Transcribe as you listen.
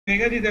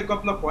Meghaji, there are a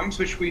couple of points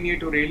which we need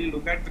to really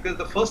look at, because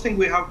the first thing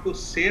we have to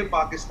say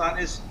Pakistan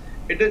is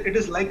it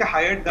is like a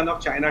hired gun of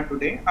China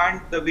today,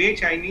 and the way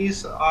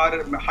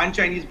Han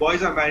Chinese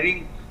boys are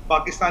marrying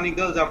Pakistani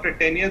girls after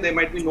 10 years, there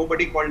might be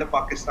nobody called a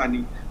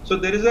Pakistani. So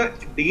there is a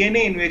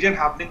DNA invasion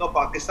happening of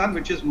Pakistan,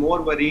 which is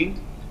more worrying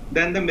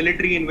than the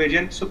military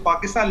invasion. So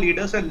Pakistan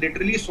leaders have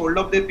literally sold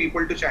off their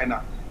people to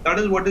China. That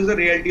is what is the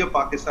reality of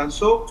Pakistan.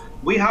 So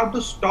we have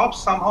to stop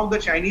somehow the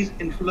Chinese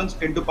influence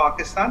into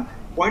Pakistan.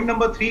 Point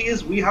number three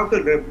is we have to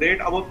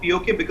liberate our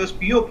POK, because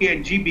POK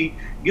and GB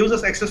gives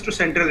us access to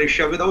Central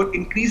Asia. With our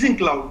increasing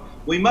cloud,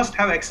 we must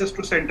have access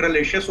to Central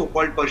Asia,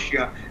 so-called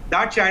Persia.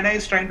 That China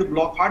is trying to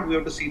block hard. We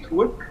have to see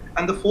through it.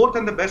 And the fourth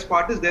and the best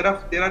part is there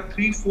are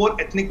three, four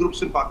ethnic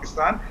groups in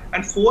Pakistan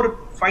and four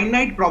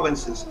finite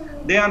provinces.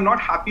 They are not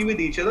happy with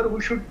each other.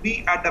 We should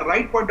be at the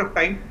right point of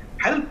time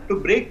help to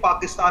break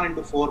Pakistan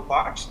into four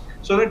parts,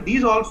 so that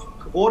these all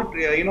four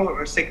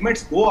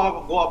segments go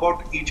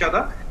about each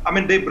other. I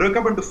mean, they broke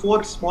up into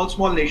four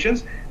small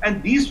nations,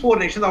 and these four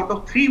nations out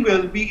of three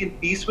will be in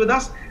peace with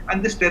us.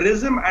 And this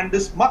terrorism and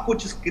this muck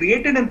which is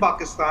created in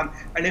Pakistan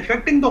and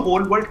affecting the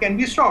whole world can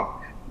be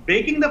stopped.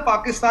 Breaking the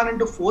Pakistan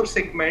into four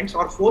segments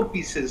or four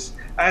pieces,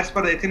 as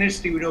per the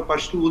ethnicity,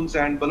 Pashtuns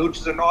and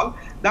Baluchis and all,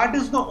 that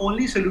is the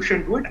only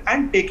solution to it.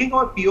 And taking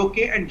our POK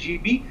and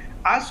GB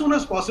as soon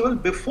as possible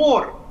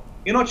before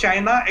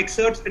China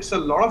exerts its a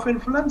lot of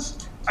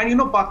influence. And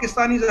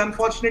Pakistanis,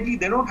 unfortunately,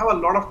 they don't have a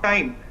lot of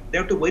time. They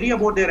have to worry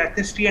about their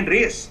ethnicity and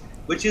race,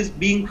 which is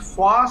being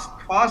fast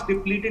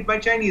depleted by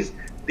Chinese.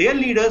 Their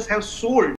leaders have sold